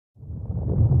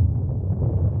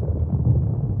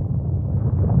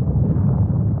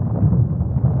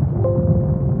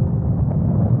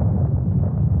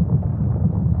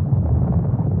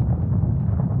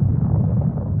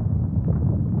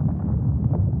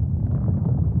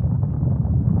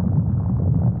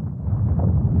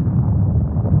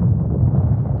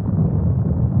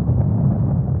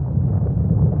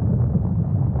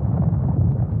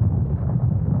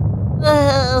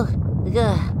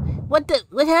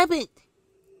What happened?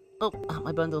 Oh,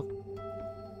 my bundle.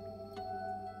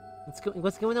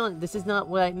 What's going on? This is not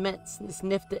what I meant.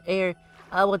 Sniff the air.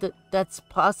 That's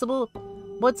possible?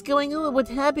 What's going on? What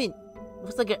happened? It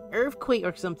looks like an earthquake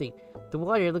or something. The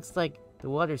water looks like the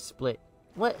water split.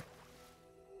 What?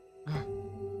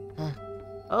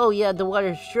 Oh yeah, the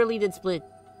water surely did split.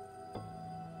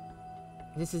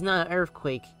 This is not an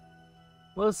earthquake.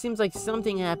 Well, it seems like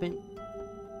something happened.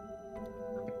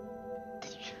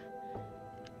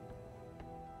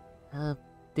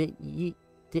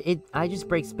 Did I just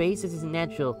break space? This isn't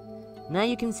natural. Now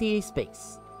you can see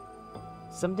space.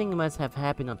 Something must have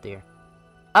happened up there.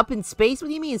 Up in space? What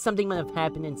do you mean something must have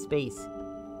happened in space?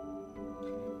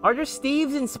 Are there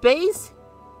Steves in space?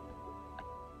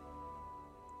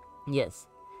 Yes.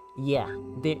 Yeah,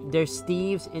 there's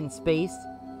Steves in space.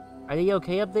 Are they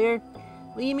okay up there?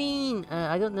 What do you mean?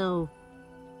 I don't know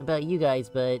about you guys,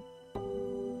 but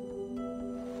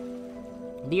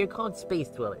they are called space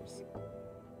dwellers.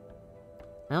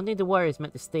 I don't think the water is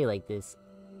meant to stay like this.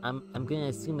 I'm gonna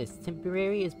assume it's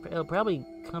temporary. It'll probably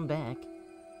come back.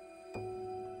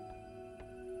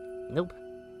 Nope.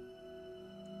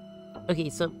 Okay,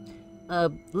 so,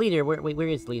 leader, where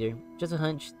is leader? Just a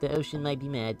hunch. The ocean might be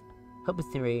mad. Hope it's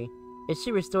temporary. It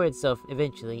should restore itself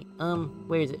eventually.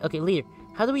 Where is it? Okay, leader.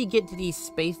 How do we get to these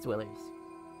space dwellers?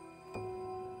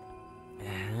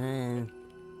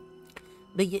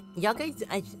 But y'all guys,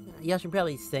 y'all should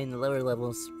probably stay in the lower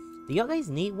levels. Do y'all guys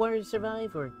need water to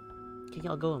survive, or can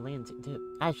y'all go on land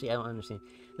too? Actually, I don't understand.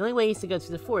 The only way is to go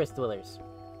to the forest dwellers.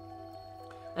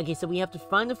 Okay, so we have to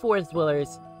find the forest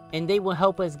dwellers, and they will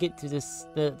help us get to the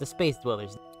space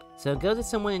dwellers. So go to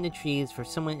someone in the trees for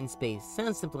someone in space.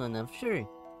 Sounds simple enough, sure.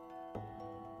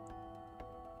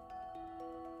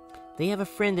 They have a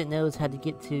friend that knows how to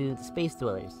get to the space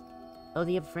dwellers. Oh,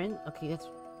 they have a friend? Okay, that's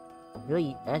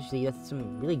really, actually, that's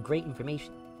some really great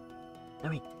information.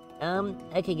 Alright,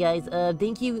 okay guys,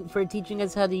 thank you for teaching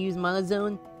us how to use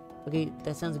monozone. Okay,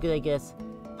 that sounds good, I guess.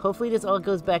 Hopefully this all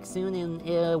goes back soon,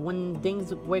 and when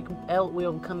things work out,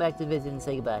 we'll come back to visit and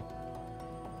say goodbye.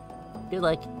 Good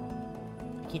luck.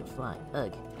 I can't fly.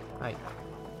 Ugh. Alright.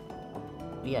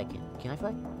 Yeah, I can. Can I fly?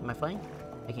 Am I flying?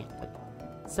 I can't. Okay.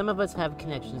 Some of us have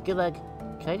connections. Good luck.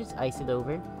 Can I just ice it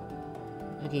over?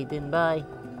 Okay, then bye.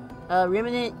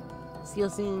 Remnant! See you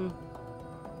soon.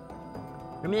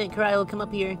 Remnant Cry will come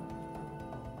up here.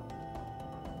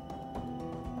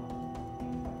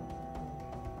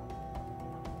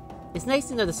 It's nice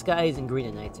to know the sky isn't green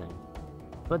at nighttime.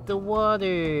 But the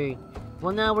water!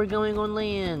 Well, now we're going on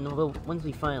land. Well, once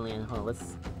we find land, hold on,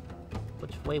 let's...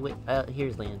 Wait,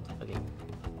 here's land. Okay.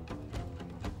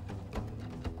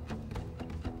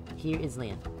 Here is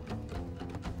land.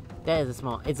 That is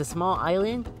it's a small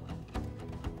island?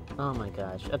 Oh my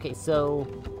gosh. Okay, so...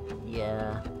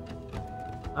 yeah.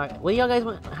 Alright, what do y'all guys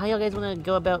want... how y'all guys want to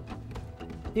go about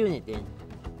doing it then?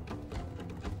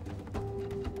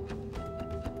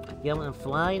 Y'all want to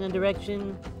fly in a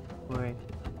direction? Or...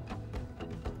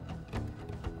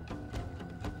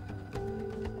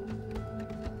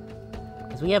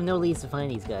 because we have no leads to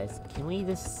find these guys. Can we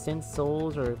just send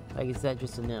souls, or is that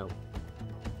just a no?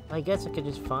 I guess I could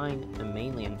just find a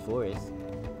mainland forest.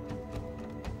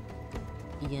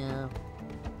 Yeah.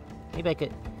 Maybe I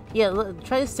could... yeah,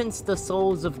 try to sense the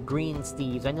souls of green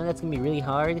Steves. I know that's gonna be really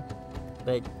hard,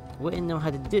 but wouldn't know how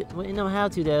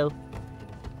to though.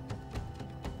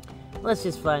 Let's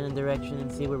just fly in a direction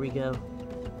and see where we go.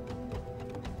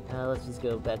 Let's just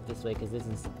go back this way, because this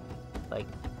is, like,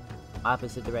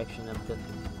 opposite direction of the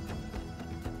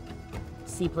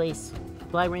sea place.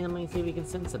 Fly randomly and see if we can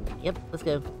sense something. Yep, let's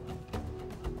go.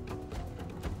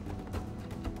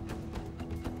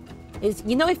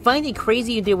 You know, I find it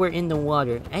crazy that we're in the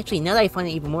water. Actually, now that I find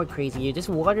it even more crazy, this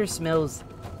water smells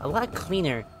a lot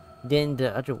cleaner than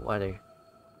the other water.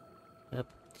 Yep.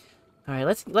 Alright,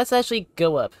 let's actually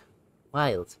go up.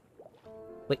 Wild.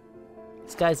 Wait.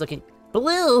 This guy's looking...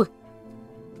 blue!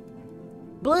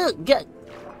 Blue!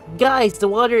 Guys,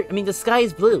 the sky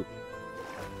is blue.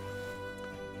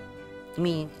 I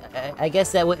mean, I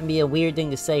guess that wouldn't be a weird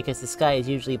thing to say because the sky is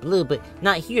usually blue, but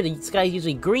not here. The sky is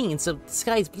usually green, so the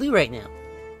sky is blue right now.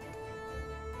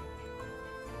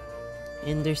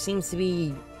 And there seems to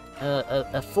be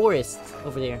a forest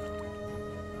over there.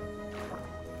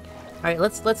 Alright,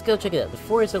 let's go check it out. The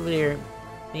forest over there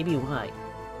may be wide.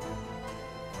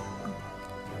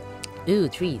 Ooh,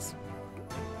 trees.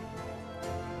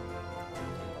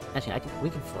 Actually, we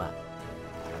can fly.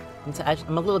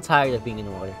 I'm a little tired of being in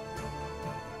the water.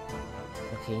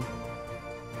 Okay.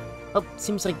 Oh,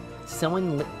 seems like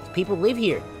people live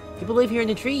here. People live here in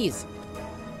the trees.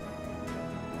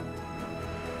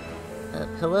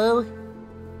 Hello?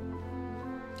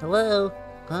 Hello?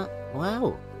 Huh?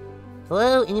 Wow.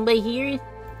 Hello? Anybody here?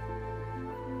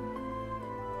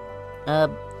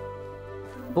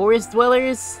 Forest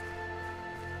dwellers?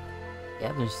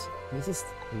 Yeah, this is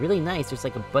really nice. There's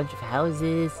like a bunch of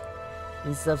houses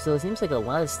and stuff, so it seems like a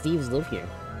lot of Steves live here.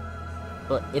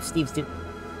 Well, if Steves do.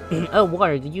 Oh,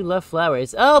 water, do you love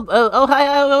flowers? Oh,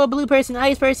 hi, oh, blue person,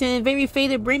 ice person, very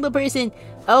faded rainbow person.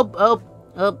 Oh,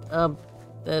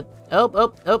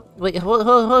 wait,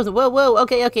 hold, whoa,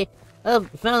 okay. Found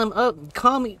him. Oh,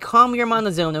 calm your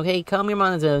monozone, okay? Calm your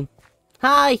monozone.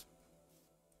 Hi!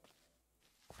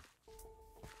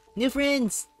 New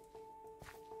friends!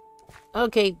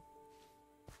 Okay.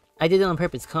 I did it on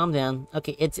purpose, calm down.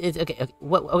 Okay, it's okay.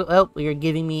 What, you're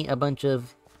giving me a bunch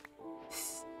of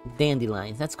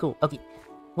dandelions, that's cool. Okay,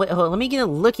 wait, hold on, let me get a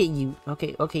look at you.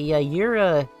 Okay, yeah,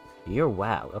 you're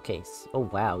wow. Okay, oh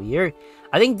wow,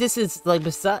 I think this is like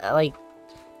like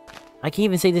I can't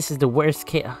even say this is the worst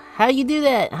case. How do you do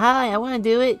that? Hi, I want to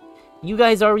do it. You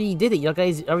guys already did it. You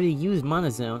guys already used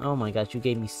monozone. Oh my gosh, you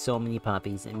gave me so many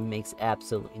poppies and it makes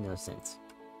absolutely no sense.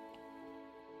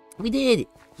 We did.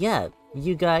 Yeah,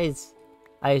 you guys.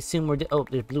 I assume we're oh,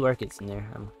 there's blue orchids in there.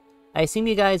 I assume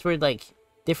you guys were like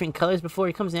different colors before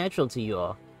it comes natural to you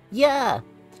all. Yeah!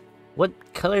 What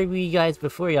color were you guys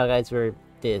before y'all guys were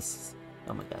this?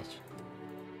 Oh my gosh.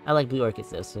 I like blue orchids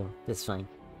though, so that's fine.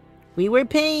 We were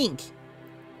pink!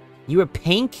 You were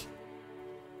pink?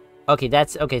 Okay,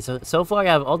 that's... Okay, so far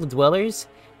out of all the dwellers,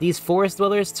 these forest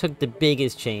dwellers took the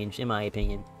biggest change, in my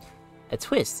opinion. A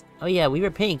twist. Oh yeah, we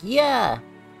were pink. Yeah!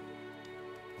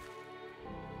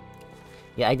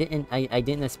 Yeah, I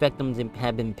didn't expect them to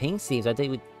have been pink Steves.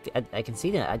 I can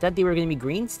see that. I thought they were gonna be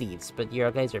green Steves, but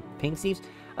your guys are pink Steves?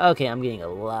 Okay, I'm getting a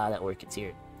lot of orchids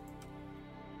here.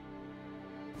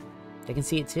 I can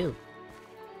see it too.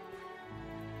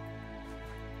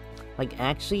 Like,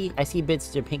 actually, I see bits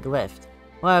that are pink left.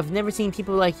 Wow, I've never seen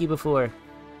people like you before.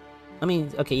 I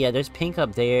mean, okay, yeah, there's pink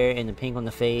up there and the pink on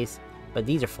the face, but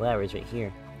these are flowers right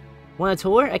here. Want a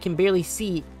tour? I can barely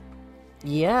see.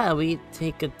 Yeah, we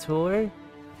take a tour.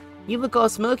 You look all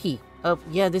smoky. Oh,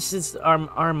 yeah, this is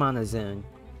our monozone.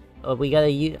 Oh, we gotta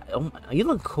use... Oh, you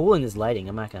look cool in this lighting.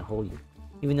 I'm not gonna hold you.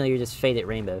 Even though you're just faded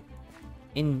rainbow.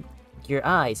 In your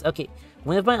eyes. Okay,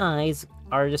 one of my eyes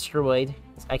are destroyed.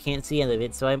 I can't see out of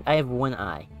it, so I have one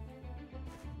eye.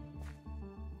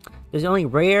 There's only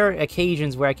rare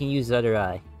occasions where I can use the other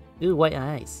eye. Ooh, white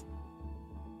eyes.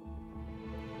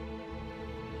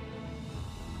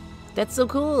 That's so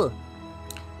cool!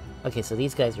 Okay, so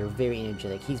these guys are very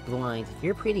energetic. He's blind.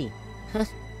 You're pretty.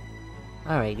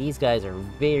 Alright, these guys are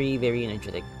very, very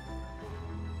energetic.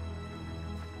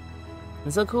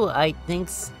 That's so cool.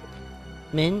 Thanks,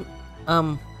 Min.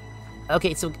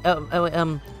 Okay, so,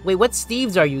 wait, what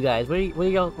Steves are you guys?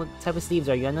 What type of Steves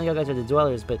are you? I know y'all guys are the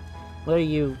dwellers, but what are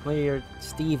your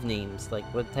Steve names? Like,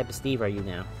 what type of Steve are you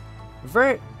now?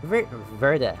 Verda.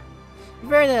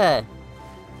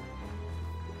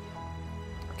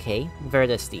 Okay,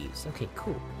 Verda Steves. Okay,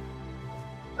 cool.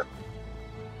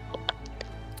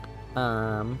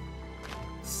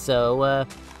 So,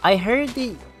 I heard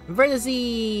the Verda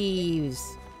Steves!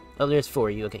 Oh, there's 4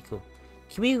 of you. Okay, cool.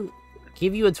 Can we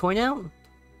give you a tour now?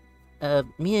 Man,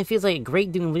 it feels like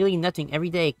great doing literally nothing every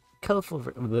day. Colorful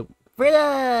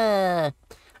Verda!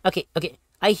 Okay.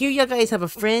 I hear you guys have a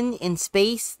friend in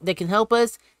space that can help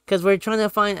us, because we're trying to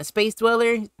find a space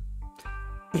dweller.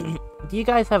 Do you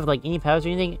guys have, like, any powers or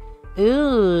anything?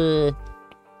 Ooh.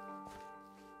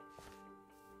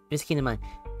 Just keep in mind.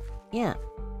 Yeah.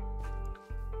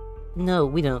 No,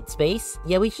 we don't. Space?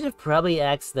 Yeah, we should have probably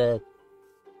asked the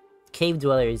cave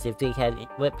dwellers if they had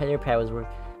what their powers were.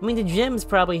 I mean, the gems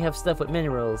probably have stuff with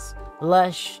minerals.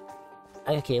 Lush.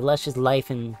 Okay, Lush is life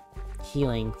and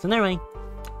healing. So never mind.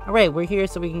 Alright, we're here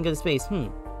so we can go to space.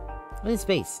 What is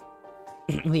space?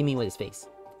 What do you mean, what is space?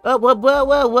 Oh,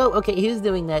 whoa. Okay, who's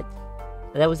doing that?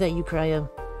 Was that you, Cryo?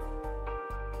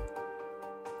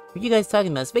 What are you guys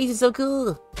talking about? Space is so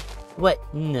cool! What?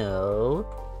 No.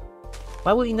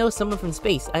 Why would we know someone from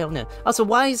space? I don't know. Also,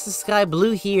 why is the sky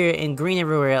blue here and green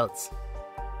everywhere else?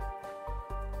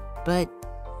 But...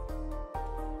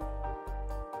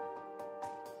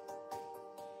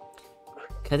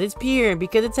 Because it's pure,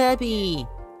 because it's happy!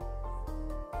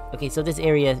 Okay, so this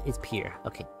area is pure.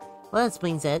 Okay. Well, that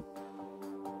explains that.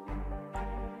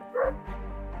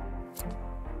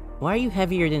 Why are you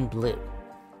heavier than blue?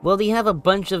 Well, they have a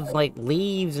bunch of, like,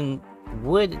 leaves and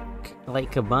wood,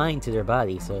 like, combined to their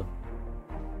body, so...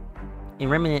 And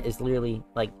Remnant is literally,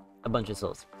 like, a bunch of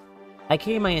souls. I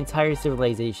carry my entire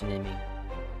civilization in me.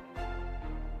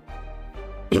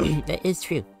 That is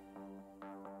true.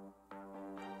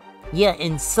 Yeah,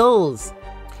 and souls.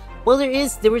 Well,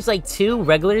 there was like 2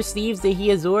 regular Steves that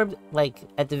he absorbed, like,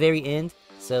 at the very end,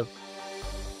 so...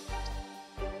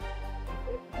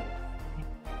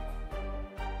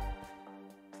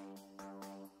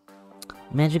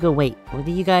 Magical, wait, what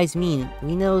do you guys mean?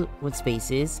 We know what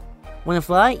space is. Wanna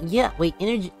fly? Yeah, wait,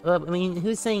 energy... I mean,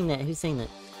 who's saying that? Who's saying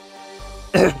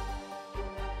that?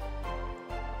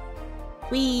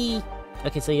 Whee!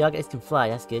 Okay, so y'all guys can fly,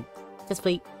 that's good. Just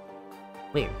plate.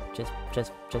 Where? Just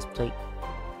plate.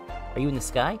 Are you in the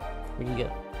sky? Where'd you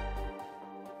go?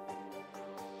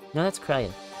 No, that's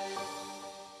crying.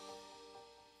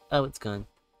 Oh, it's gone.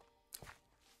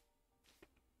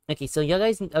 Okay, so y'all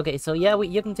guys... Okay, so yeah,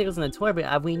 you can take us on a tour,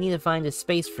 but we need to find a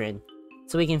space friend.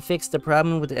 So we can fix the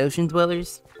problem with the ocean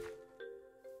dwellers.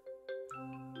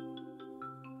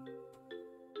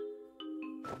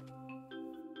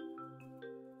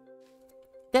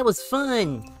 That was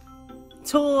fun!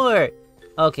 Tour!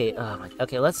 Okay, oh my...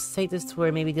 Okay, let's take this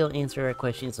tour. Maybe they'll answer our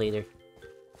questions later.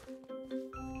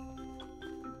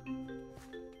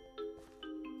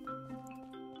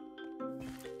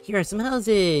 Here are some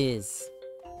houses!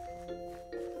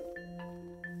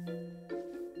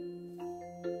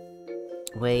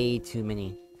 Way too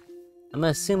many. I'm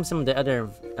gonna assume some of the other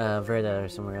Verda are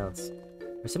somewhere else.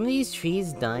 Are some of these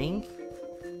trees dying?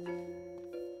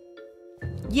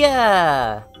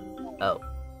 Yeah! Oh.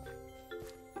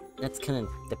 That's kind of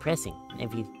depressing,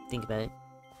 if you think about it.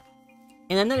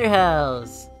 And another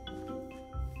house!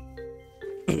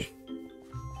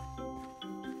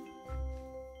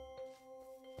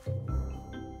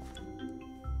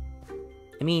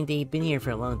 I mean, they've been here for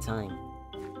a long time.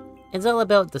 It's all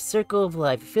about the circle of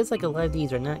life. It feels like a lot of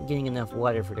these are not getting enough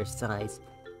water for their size.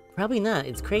 Probably not.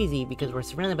 It's crazy because we're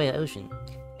surrounded by the ocean.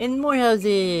 And more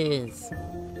houses!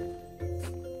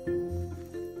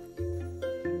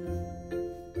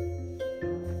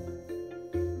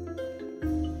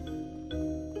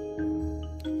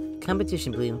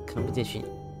 Competition, Blue. Competition.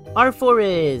 Our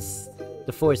forest!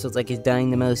 The forest looks like it's dying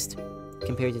the most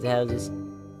compared to the houses.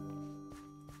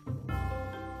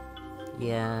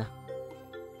 Yeah.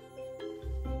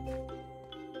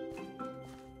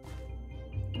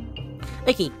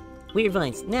 Okay, weird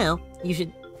vines. Now, you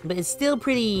should... But it's still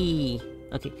pretty...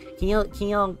 Okay, can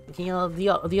y'all,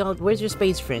 where's your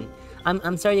space friend?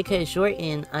 I'm sorry to cut it short,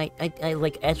 and I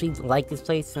like, actually like this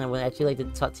place, and I would actually like to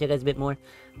talk to you guys a bit more,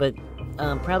 but,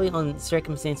 probably on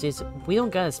circumstances, we don't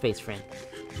got a space friend.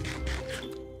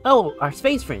 Oh, our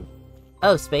space friend!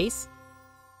 Oh, space?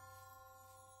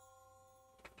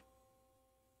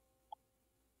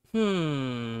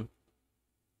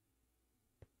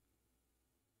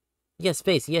 Yes,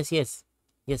 space, yes.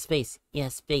 Yes, space.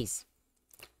 Yes, space.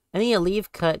 I need a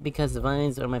leaf cut because the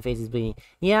vines or my face is bleeding.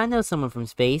 Yeah, I know someone from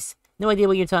space. No idea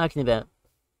what you're talking about.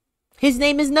 His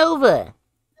name is Nova!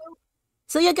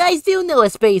 So you guys do know a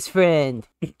space friend!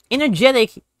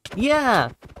 Energetic!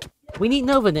 Yeah! We need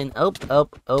Nova then. Oh,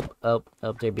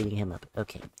 they're beating him up.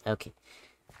 Okay.